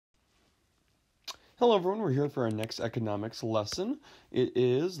Hello everyone, we're here for our next economics lesson. It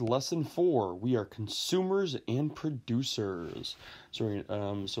is lesson 4. We are consumers and producers. So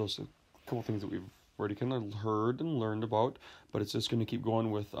it's a couple things that we've already kind of heard and learned about, but it's just going to keep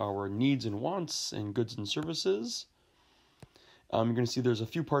going with our needs and wants and goods and services. You're going to see there's a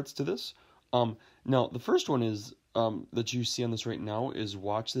few parts to this. Now, the first one is that you see on this right now is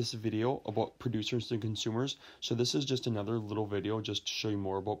watch this video about producers and consumers. So this is just another little video just to show you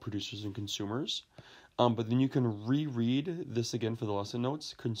more about producers and consumers. But then you can reread this again for the lesson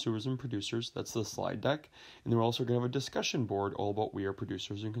notes, consumers and producers. That's the slide deck. And then we're also going to have a discussion board all about we are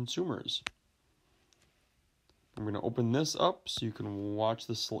producers and consumers. I'm going to open this up so you can watch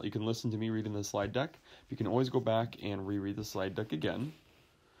this. You can listen to me reading the slide deck. You can always go back and reread the slide deck again.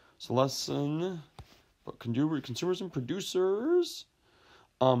 So lesson about consumers and producers.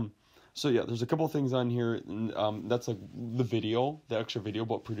 So yeah, there's a couple of things on here. That's like the video, the extra video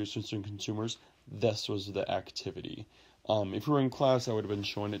about producers and consumers. This was the activity. If we were in class, I would have been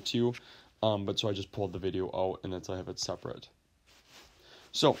showing it to you. But so I just pulled the video out and I have it separate.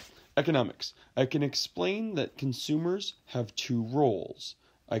 So economics. I can explain that consumers have two roles.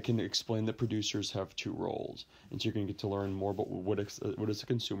 I can explain that producers have two roles. And so you're going to get to learn more about what is a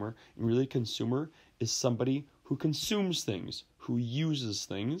consumer. And really, a consumer is somebody who consumes things, who uses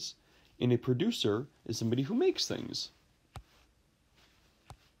things. And a producer is somebody who makes things.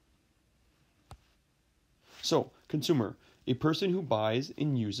 So, consumer, a person who buys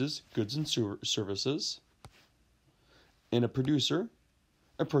and uses goods and services. And a producer,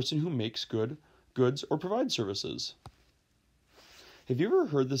 a person who makes goods or provides services. Have you ever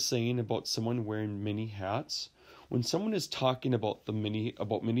heard the saying about someone wearing many hats? When someone is talking about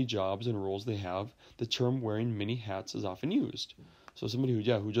many jobs and roles they have, the term wearing many hats is often used. So somebody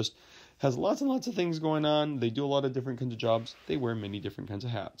who just has lots and lots of things going on, they do a lot of different kinds of jobs, they wear many different kinds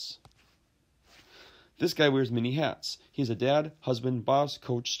of hats. This guy wears many hats. He's a dad, husband, boss,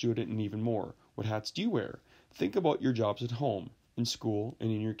 coach, student, and even more. What hats do you wear? Think about your jobs at home, in school,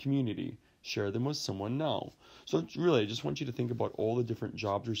 and in your community. Share them with someone now. So really, I just want you to think about all the different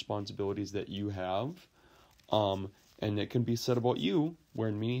jobs, responsibilities that you have, and it can be said about you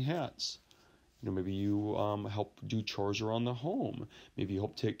wearing many hats. Maybe you help do chores around the home. Maybe you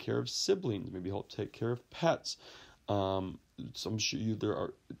help take care of siblings. Maybe you help take care of pets. I'm sure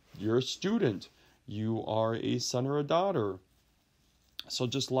you're a student. You are a son or a daughter. So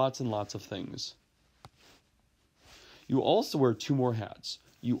just lots and lots of things. You also wear two more hats.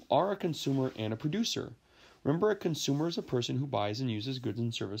 You are a consumer and a producer. Remember, a consumer is a person who buys and uses goods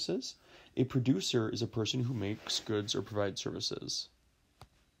and services. A producer is a person who makes goods or provides services.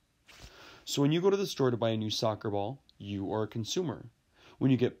 So when you go to the store to buy a new soccer ball, you are a consumer. When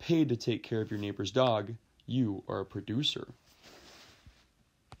you get paid to take care of your neighbor's dog, you are a producer.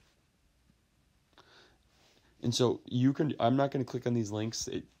 And so I'm not going to click on these links.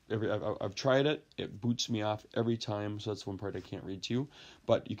 I've tried it. It boots me off every time. So that's one part I can't read to you.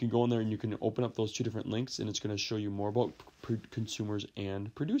 But you can go in there and you can open up those two different links and it's going to show you more about consumers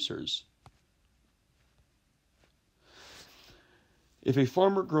and producers. If a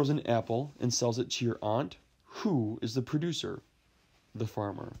farmer grows an apple and sells it to your aunt, who is the producer? The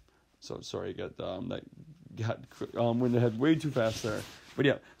farmer. So sorry, I got went ahead way too fast there. But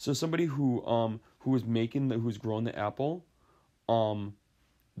yeah, so somebody who's growing the apple,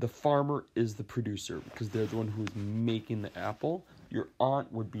 the farmer is the producer because they're the one who's making the apple. Your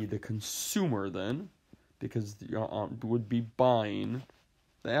aunt would be the consumer then, because your aunt would be buying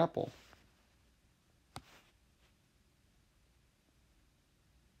the apple.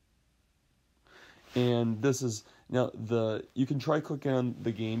 And this is now you can try clicking on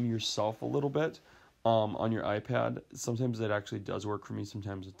the game yourself a little bit on your iPad. Sometimes it actually does work for me.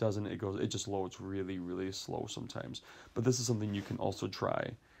 Sometimes it doesn't. It just loads really, really slow sometimes. But this is something you can also try.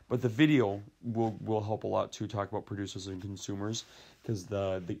 But the video will help a lot to talk about producers and consumers, because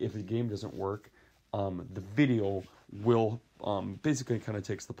if the game doesn't work, the video will basically kind of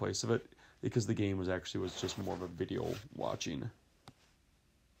takes the place of it, because the game was just more of a video watching.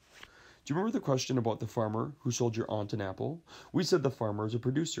 Do you remember the question about the farmer who sold your aunt an apple? We said the farmer is a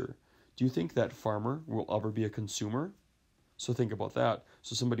producer. Do you think that farmer will ever be a consumer? So think about that.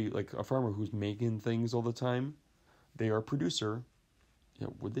 So somebody like a farmer who's making things all the time, they are a producer.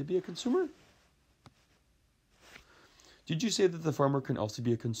 Would they be a consumer? Did you say that the farmer can also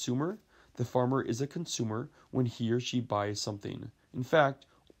be a consumer? The farmer is a consumer when he or she buys something. In fact,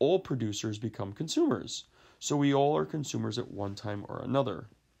 all producers become consumers. So we all are consumers at one time or another.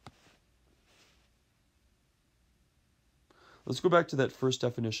 Let's go back to that first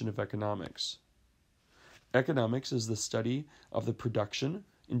definition of economics. Economics is the study of the production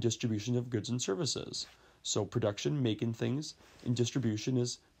and distribution of goods and services. So production, making things, and distribution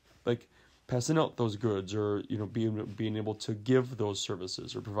is like passing out those goods, or being able to give those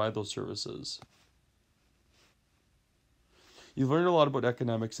services or provide those services. You've learned a lot about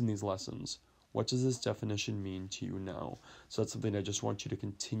economics in these lessons. What does this definition mean to you now? So that's something I just want you to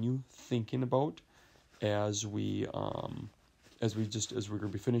continue thinking about as we're going to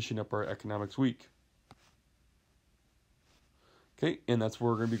be finishing up our economics week. Okay, and that's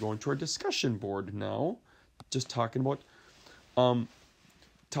where we're going to be going to our discussion board now. Just talking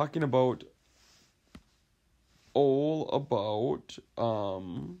about all about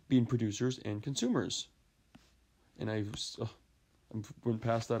being producers and consumers. And I went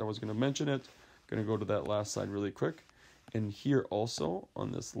past that. I was going to mention it. Going to go to that last slide really quick. And here also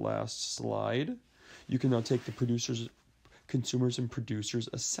on this last slide, you can now take the consumers and producers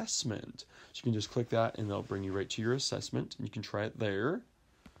assessment. So you can just click that and they'll bring you right to your assessment, and you can try it there.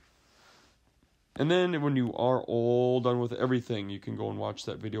 And then when you are all done with everything, you can go and watch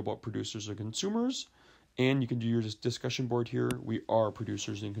that video about producers and consumers, and you can do your discussion board here. We are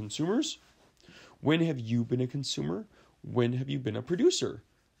producers and consumers. When have you been a consumer? When have you been a producer?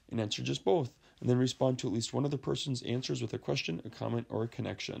 And answer just both, and then respond to at least one other person's answers with a question, a comment, or a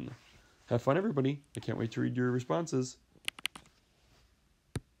connection. Have fun, everybody. I can't wait to read your responses.